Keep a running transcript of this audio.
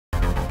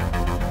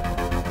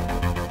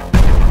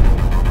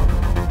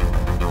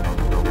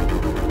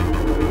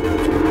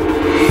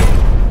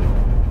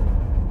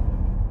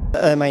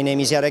My name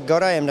is Jarek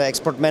Gora. I am the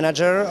export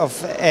manager of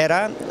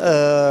ERA.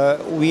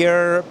 We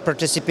are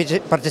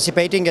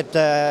participating at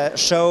the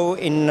show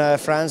in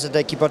France at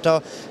the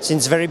Equipoto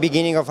since very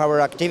beginning of our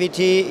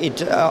activity.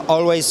 It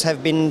always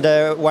have been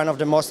one of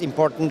the most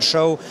important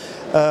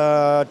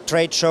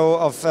trade show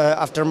of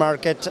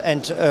aftermarket,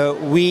 and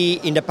we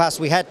in the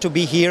past we had to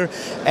be here,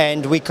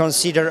 and we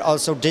consider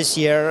also this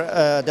year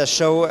the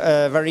show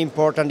very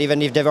important,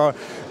 even if there were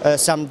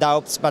some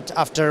doubts. But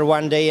after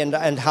 1 day and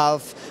a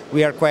half,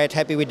 we are quite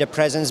happy with the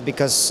presence,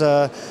 because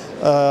there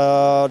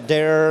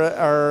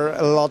are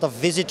a lot of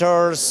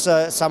visitors,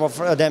 some of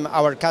them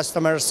our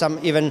customers, some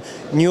even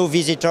new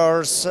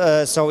visitors.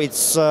 So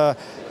it's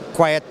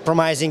quite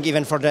promising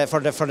even for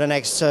the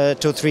next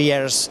 2-3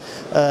 years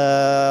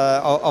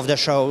of the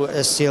show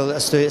still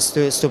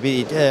to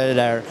be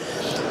there.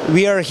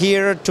 We are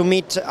here to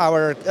meet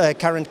our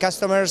current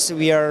customers.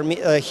 We are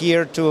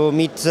here to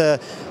meet to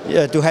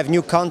have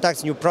new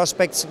contacts, new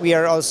prospects. We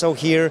are also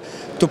here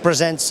to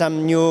present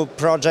some new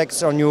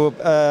projects or new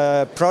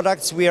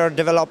products we are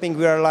developing,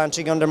 we are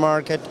launching on the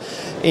market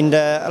in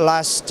the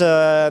last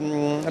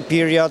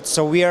period.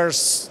 So we are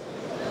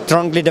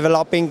strongly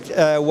developing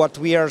what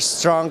we are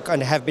strong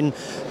and have been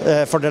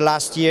for the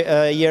last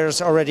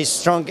years already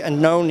strong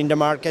and known in the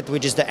market,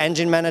 which is the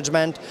engine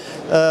management,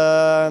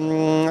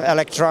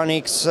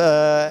 electronics.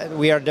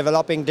 We are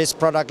developing these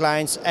product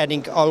lines,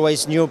 adding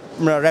always new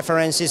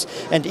references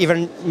and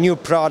even new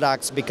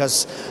products,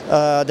 because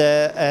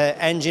the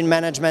engine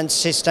management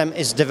system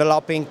is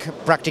developing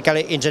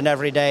practically each and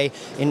every day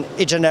in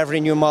each and every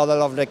new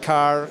model of the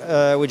car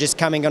which is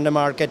coming on the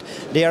market.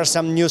 There are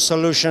some new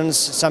solutions,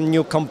 some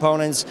new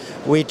components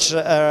which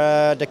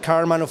the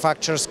car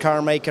manufacturers,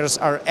 car makers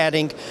are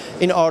adding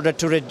in order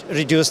to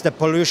reduce the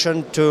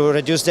pollution, to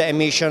reduce the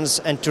emissions,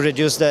 and to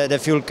reduce the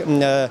fuel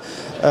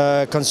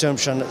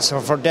consumption. So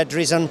for that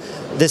reason,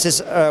 this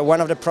is one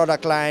of the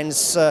product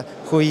lines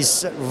who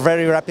is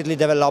very rapidly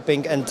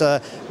developing,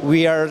 and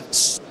we are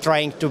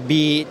trying to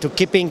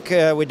keeping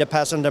with the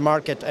pace on the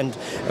market, and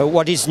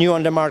what is new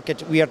on the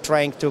market, we are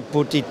trying to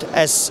put it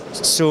as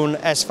soon,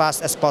 as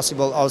fast as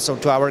possible also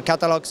to our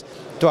catalogs,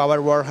 to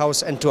our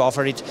warehouse, and to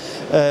offer it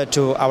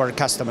to our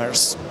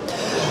customers.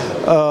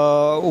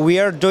 We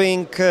are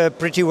doing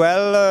pretty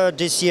well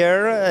this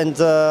year, and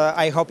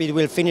I hope it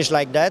will finish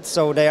like that.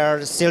 So there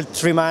are still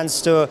 3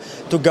 months to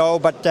go,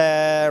 but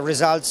the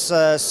results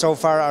so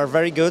far are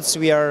very good. So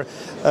we are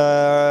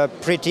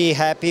pretty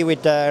happy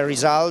with the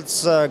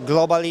results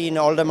globally in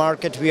all the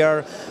market. We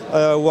are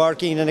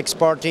working and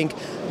exporting,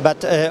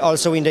 but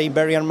also in the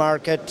Iberian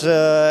market,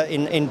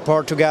 in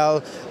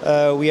Portugal,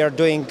 we are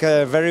doing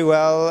very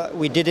well.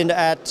 We didn't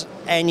add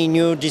any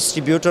new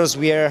distributors.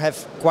 We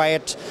have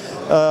quite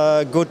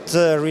good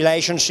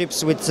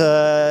relationships with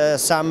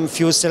some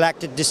few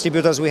selected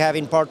distributors we have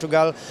in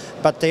Portugal,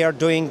 but they are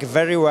doing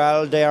very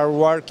well. They are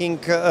working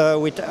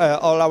with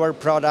all our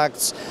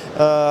products.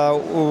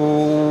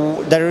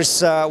 There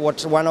is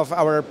what one of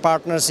our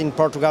partners in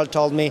Portugal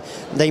told me,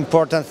 the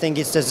important thing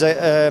is there's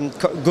a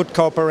good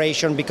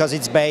cooperation, because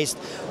it's based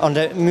on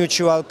the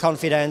mutual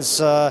confidence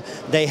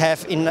they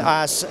have in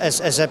us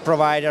as a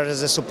provider,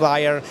 as a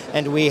supplier,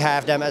 and we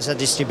have them as a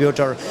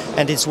distributor.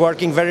 And it's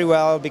working very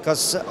well,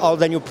 because all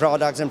the new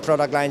products and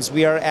product lines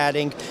we are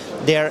adding,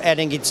 they are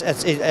adding it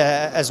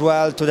as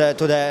well to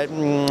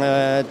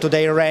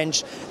their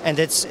range, and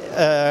it's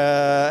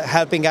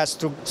helping us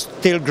to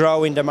still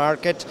grow in the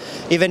market,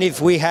 even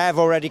if we have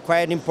already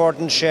quite an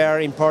important share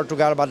in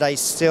Portugal. But I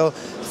still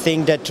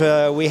think that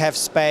we have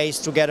space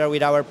together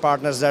with our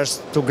partners there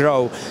to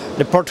grow.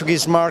 The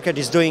Portuguese market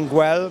is doing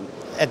well,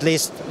 at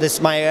least this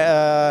is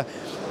my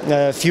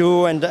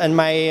view and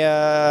my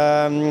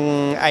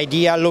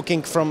idea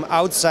looking from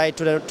outside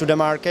to the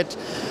market.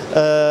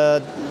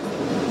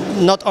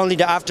 Not only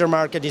the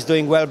aftermarket is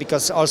doing well,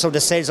 because also the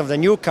sales of the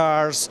new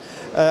cars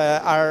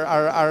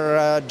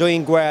are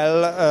doing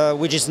well,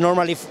 which is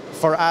normally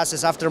for us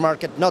as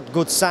aftermarket not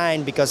good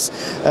sign, because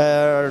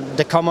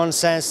the common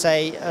sense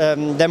say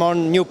the more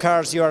new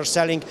cars you are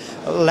selling,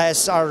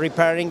 less are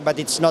repairing, but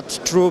it's not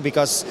true,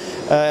 because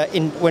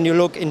when you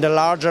look in the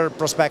larger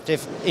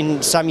perspective,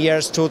 in some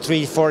years, 2,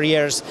 3, 4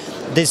 years,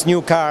 these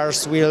new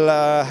cars will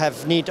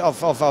have need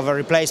of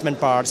replacement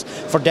parts.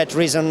 For that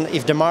reason,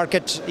 if the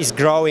market is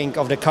growing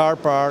of the car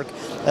park,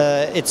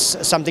 it's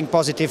something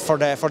positive for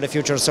the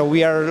future. So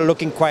we are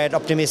looking quite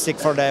optimistic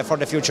for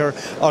the future,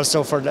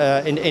 also for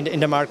in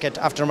the market,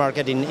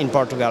 aftermarket in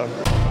Portugal.